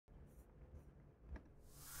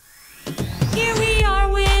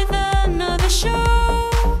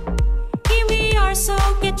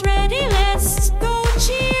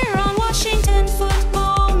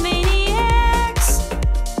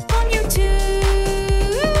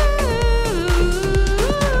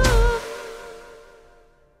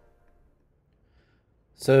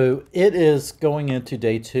So it is going into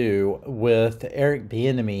day two with Eric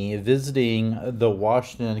Bieniemy visiting the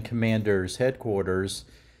Washington Commanders headquarters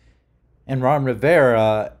and Ron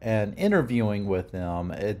Rivera and interviewing with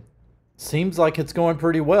them. It seems like it's going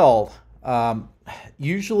pretty well.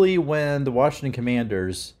 Usually, when the Washington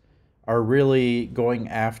Commanders are really going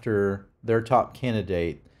after their top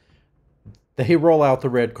candidate, they roll out the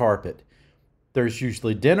red carpet. There's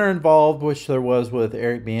usually dinner involved, which there was with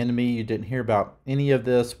Eric Bieniemy. You didn't hear about any of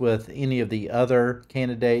this with any of the other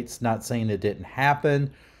candidates. Not saying it didn't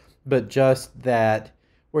happen, but just that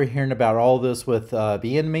we're hearing about all this with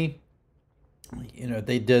Bieniemy. You know,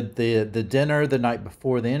 they did the dinner the night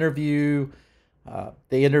before the interview.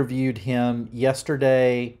 They interviewed him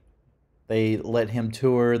yesterday. They let him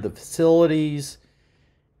tour the facilities.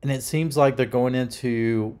 And it seems like they're going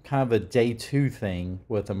into kind of a day two thing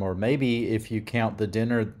with them, or maybe if you count the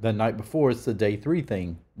dinner the night before, it's the day three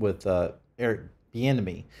thing with Eric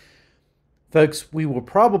Bieniemy. Folks, we will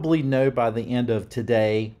probably know by the end of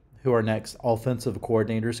today who our next offensive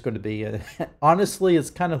coordinator is going to be. Honestly, it's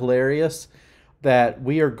kind of hilarious that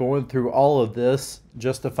we are going through all of this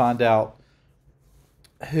just to find out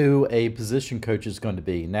who a position coach is going to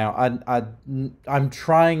be. Now, I'm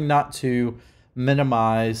trying not to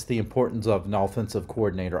minimize the importance of an offensive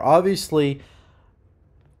coordinator. Obviously,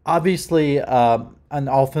 an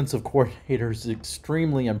offensive coordinator is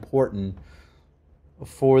extremely important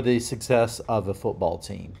for the success of a football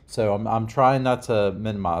team. So I'm trying not to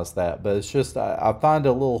minimize that, but it's just I find it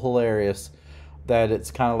a little hilarious that it's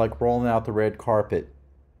kind of like rolling out the red carpet.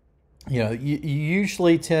 You know, you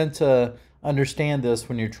usually tend to understand this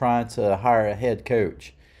when you're trying to hire a head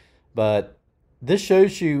coach, but this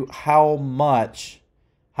shows you how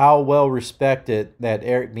well respected that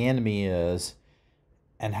Eric Bieniemy is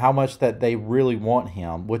and how much that they really want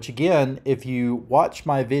him. Which again, if you watch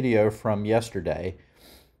my video from yesterday,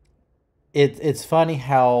 it's funny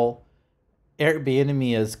how Eric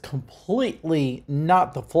Bieniemy is completely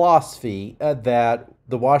not the philosophy that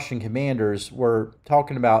the Washington Commanders were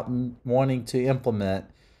talking about wanting to implement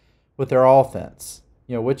with their offense,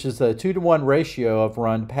 you know, which is a 2-to-1 ratio of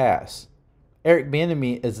run to pass. Eric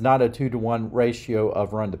Bieniemy is not a 2-to-1 ratio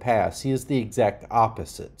of run to pass. He is the exact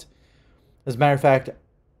opposite. As a matter of fact,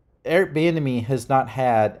 Eric Bieniemy has not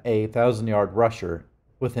had a 1,000-yard rusher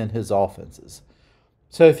within his offenses.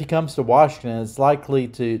 So if he comes to Washington, it's likely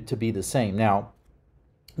to be the same. Now,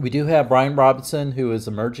 we do have Brian Robinson, who is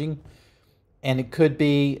emerging, and it could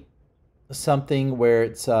be something where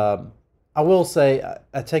it's, I will say,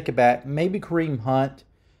 I take it back, maybe Kareem Hunt.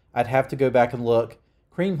 I'd have to go back and look.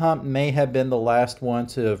 Kareem Hunt may have been the last one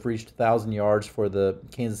to have reached 1,000 yards for the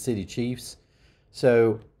Kansas City Chiefs.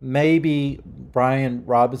 So maybe Brian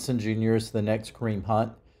Robinson Jr. is the next Kareem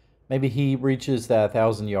Hunt. Maybe he reaches that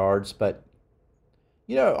 1,000 yards. But,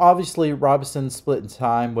 you know, obviously Robinson split in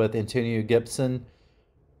time with Antonio Gibson.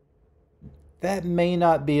 That may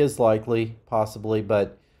not be as likely, possibly.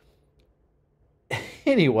 But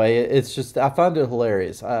anyway, it's just, I find it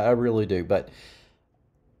hilarious. I really do. But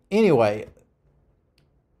anyway,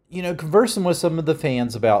 you know, conversing with some of the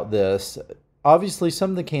fans about this, obviously some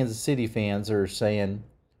of the Kansas City fans are saying,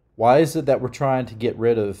 why is it that we're trying to get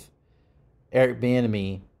rid of Eric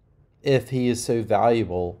Bieniemy if he is so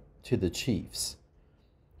valuable to the Chiefs?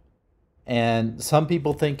 And some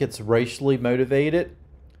people think it's racially motivated.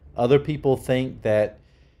 Other people think that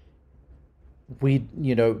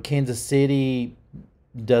Kansas City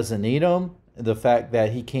doesn't need him. The fact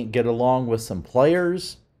that he can't get along with some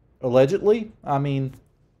players, allegedly. I mean,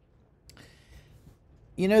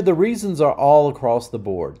 you know, the reasons are all across the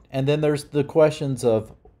board. And then there's the questions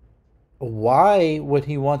of why would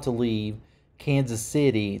he want to leave Kansas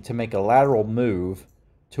City to make a lateral move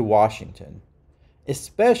to Washington,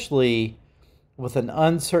 especially with an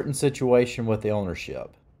uncertain situation with the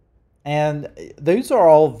ownership. And those are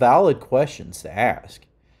all valid questions to ask.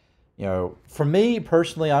 You know, for me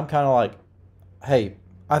personally, I'm kind of like, hey,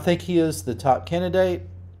 I think he is the top candidate.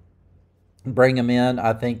 Bring him in.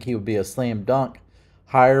 I think he would be a slam dunk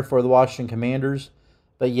hire for the Washington Commanders.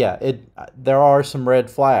 But yeah, there are some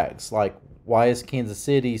red flags. Like, why is Kansas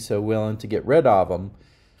City so willing to get rid of him?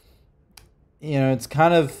 You know, it's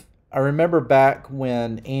kind of, I remember back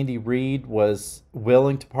when Andy Reid was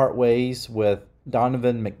willing to part ways with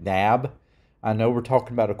Donovan McNabb. I know we're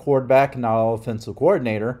talking about a quarterback and not an offensive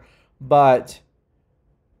coordinator, but,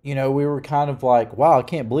 you know, we were kind of like, wow, I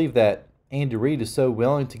can't believe that Andy Reid is so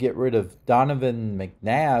willing to get rid of Donovan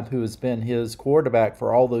McNabb, who has been his quarterback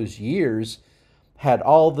for all those years, had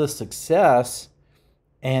all this success,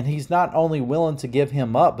 and he's not only willing to give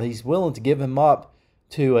him up, but he's willing to give him up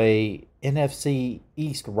to a NFC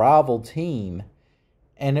East rival team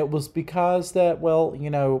And it was because that, well,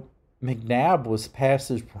 McNabb was past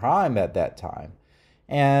his prime at that time.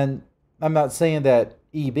 And I'm not saying that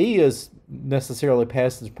EB is necessarily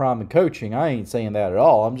past his prime in coaching. I ain't saying that at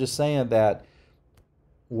all. I'm just saying that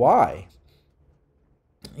why?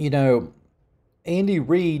 You know, Andy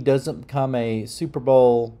Reid doesn't become a Super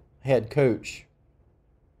Bowl head coach,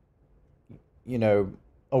 you know,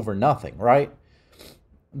 over nothing, right?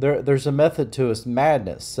 There's a method to his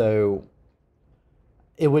madness. So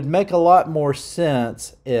it would make a lot more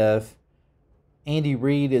sense if Andy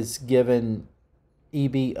Reid is given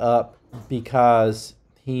EB up because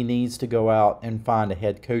he needs to go out and find a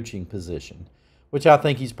head coaching position, which I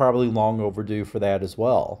think he's probably long overdue for that as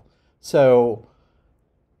well. So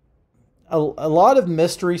a lot of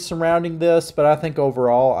mystery surrounding this, but I think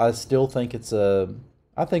overall I still think it's a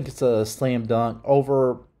slam dunk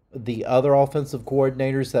over the other offensive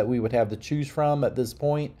coordinators that we would have to choose from at this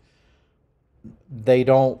point.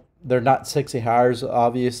 They're not sexy hires,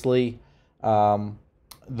 obviously.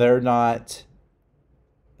 They're not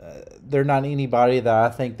anybody that I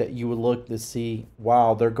think that you would look to see,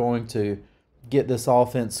 wow, they're going to get this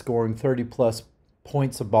offense scoring 30 plus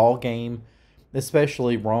points a ball game,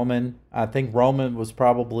 especially Roman. I think Roman was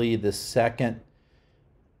probably the second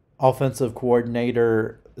offensive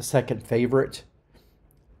coordinator, the second favorite.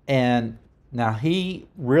 And now he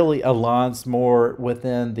really aligns more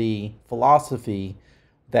within the philosophy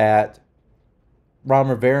that Ron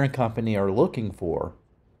Rivera and company are looking for.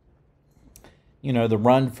 You know, the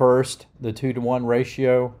run first, the 2-to-1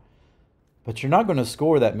 ratio, but you're not going to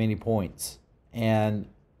score that many points. And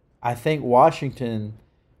I think Washington,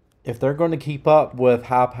 if they're going to keep up with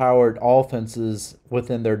high-powered offenses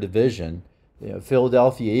within their division,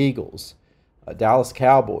 Philadelphia Eagles, Dallas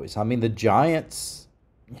Cowboys, I mean, the Giants,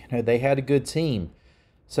 they had a good team.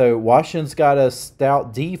 So Washington's got a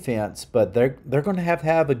stout defense, but they're going to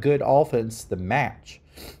have a good offense to match,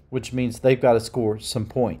 which means they've got to score some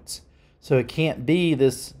points. So it can't be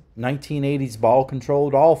this 1980s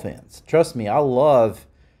ball-controlled offense. Trust me, I love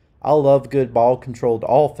good ball-controlled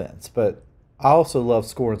offense, but I also love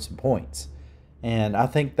scoring some points. And I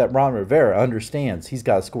think that Ron Rivera understands he's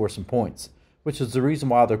got to score some points, which is the reason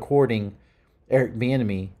why they're courting Eric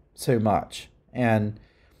Bieniemy so much. And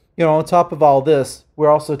on top of all this,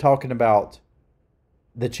 we're also talking about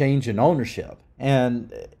the change in ownership.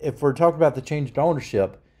 And if we're talking about the change in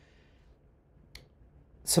ownership,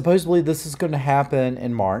 supposedly this is going to happen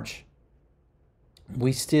in March.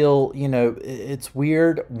 We still, it's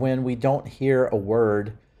weird when we don't hear a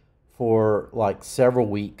word for like several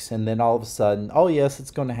weeks, and then all of a sudden, oh yes,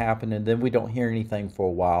 it's going to happen, and then we don't hear anything for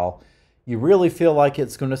a while. You really feel like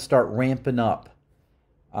it's going to start ramping up.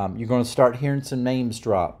 You're going to start hearing some names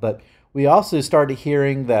drop. But we also started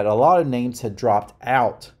hearing that a lot of names had dropped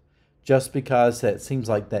out just because it seems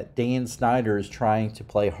like that Dan Snyder is trying to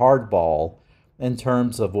play hardball in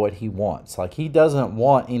terms of what he wants. Like, he doesn't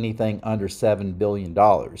want anything under $7 billion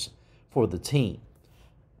for the team.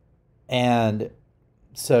 And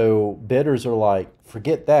so bidders are like,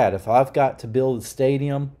 forget that. If I've got to build a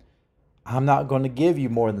stadium, I'm not going to give you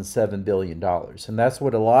more than $7 billion. And that's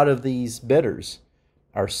what a lot of these bidders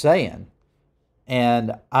are saying.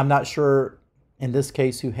 And I'm not sure in this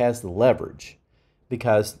case who has the leverage,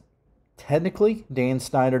 because technically Dan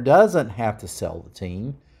Snyder doesn't have to sell the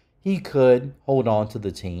team. He could hold on to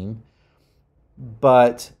the team,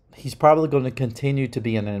 but he's probably going to continue to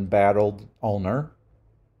be an embattled owner.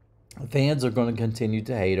 Fans are going to continue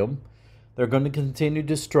to hate him. They're going to continue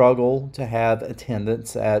to struggle to have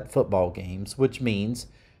attendance at football games, which means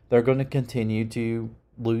they're going to continue to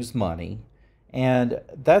lose money. And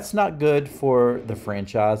that's not good for the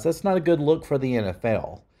franchise. That's not a good look for the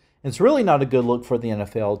NFL. It's really not a good look for the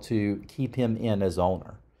NFL to keep him in as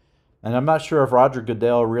owner. And I'm not sure if Roger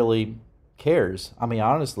Goodell really cares. I mean,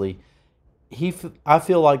 honestly, I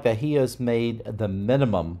feel like that he has made the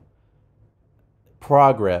minimum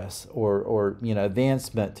progress or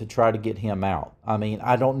advancement to try to get him out. I mean,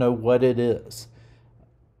 I don't know what it is,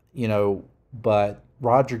 but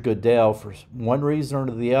Roger Goodell, for one reason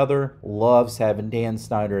or the other, loves having Dan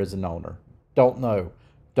Snyder as an owner. Don't know.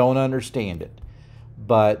 Don't understand it.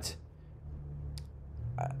 But,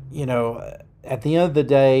 at the end of the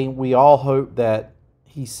day, we all hope that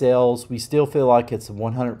he sells. We still feel like it's a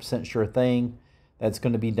 100% sure thing that's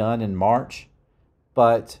going to be done in March.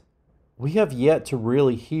 But we have yet to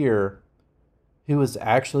really hear who's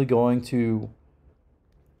going to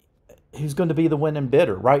be the winning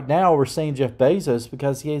bidder. Right now, we're saying Jeff Bezos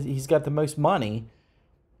because he's got the most money,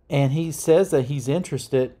 and he says that he's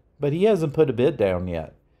interested, but he hasn't put a bid down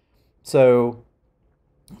yet. So,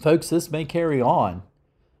 folks, this may carry on.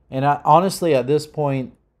 And honestly, at this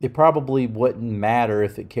point, it probably wouldn't matter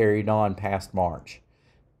if it carried on past March,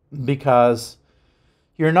 because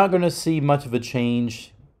you're not going to see much of a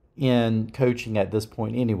change in coaching at this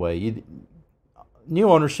point anyway. New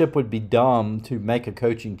ownership would be dumb to make a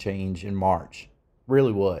coaching change in March.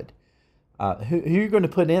 Really would. Who are you going to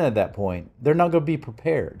put in at that point? They're not going to be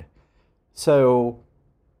prepared. So,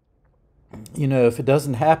 if it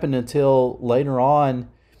doesn't happen until later on,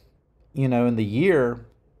 in the year,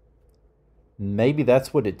 maybe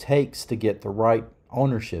that's what it takes to get the right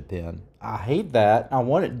ownership in. I hate that. I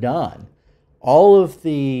want it done. All of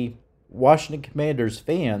the Washington Commanders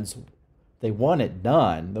fans, they want it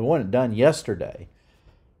done. They want it done yesterday.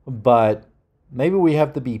 But maybe we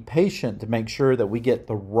have to be patient to make sure that we get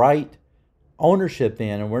the right ownership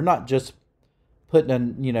in, and we're not just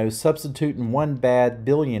putting substituting one bad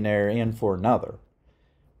billionaire in for another.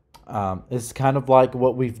 It's kind of like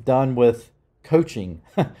what we've done with coaching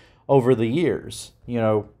over the years.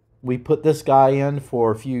 We put this guy in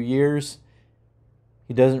for a few years.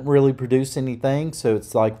 He doesn't really produce anything, so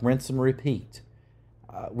it's like rinse and repeat.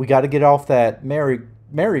 We got to get off that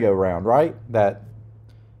merry-go-round, right? That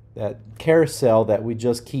carousel that we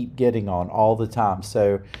just keep getting on all the time.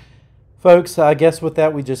 So, folks, I guess with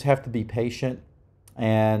that, we just have to be patient.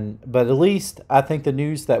 But at least I think the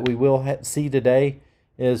news that we will see today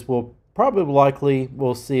is we'll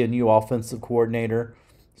see a new offensive coordinator.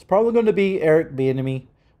 It's probably going to be Eric Bieniemy,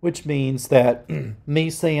 which means that me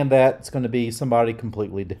saying that it's going to be somebody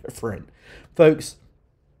completely different. Folks,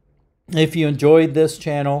 if you enjoyed this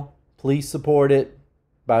channel, please support it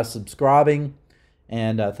by subscribing.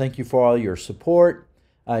 And thank you for all your support.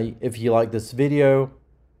 If you like this video,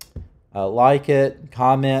 like it,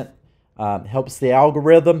 comment. Helps the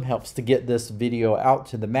algorithm, helps to get this video out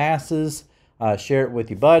to the masses. Share it with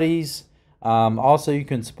your buddies. Also, you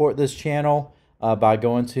can support this channel by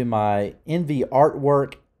going to my Envy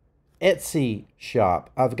Artwork Etsy shop.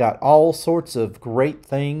 I've got all sorts of great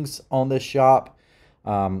things on this shop.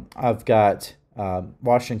 I've got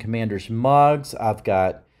Washington Commanders mugs. I've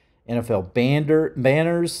got NFL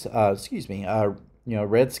banners.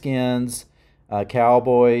 Redskins,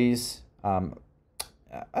 Cowboys.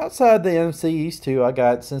 Outside the NFC East too, I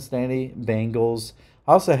got Cincinnati Bengals.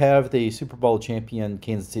 I also have the Super Bowl champion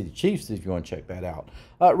Kansas City Chiefs if you want to check that out.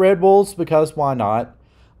 Red Bulls, because why not?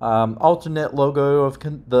 Alternate logo of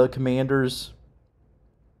the Commanders.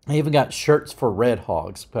 I even got shirts for Red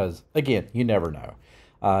Hogs because, again, you never know.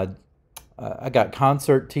 I got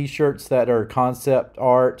concert t-shirts that are concept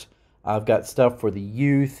art. I've got stuff for the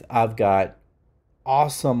youth. I've got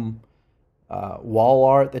awesome wall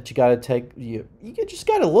art that you got to take. You just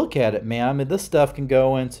got to look at it, man. I mean, this stuff can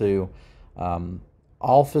go into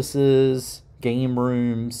offices, game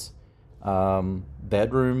rooms,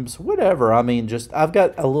 bedrooms, whatever. I mean, I've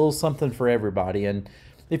got a little something for everybody. And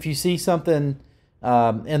if you see something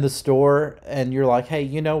in the store and you're like, hey,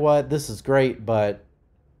 you know what, this is great, but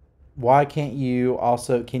why can't you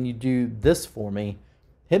also, can you do this for me?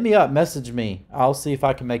 Hit me up, message me. I'll see if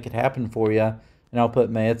I can make it happen for you, and I'll put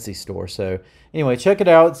my Etsy store. So anyway, check it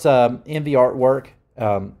out. It's Envy Artwork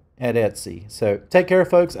at Etsy. So take care,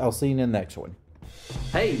 folks. I'll see you in the next one.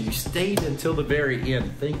 Hey, you stayed until the very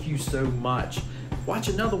end. Thank you so much. Watch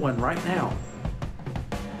another one right now.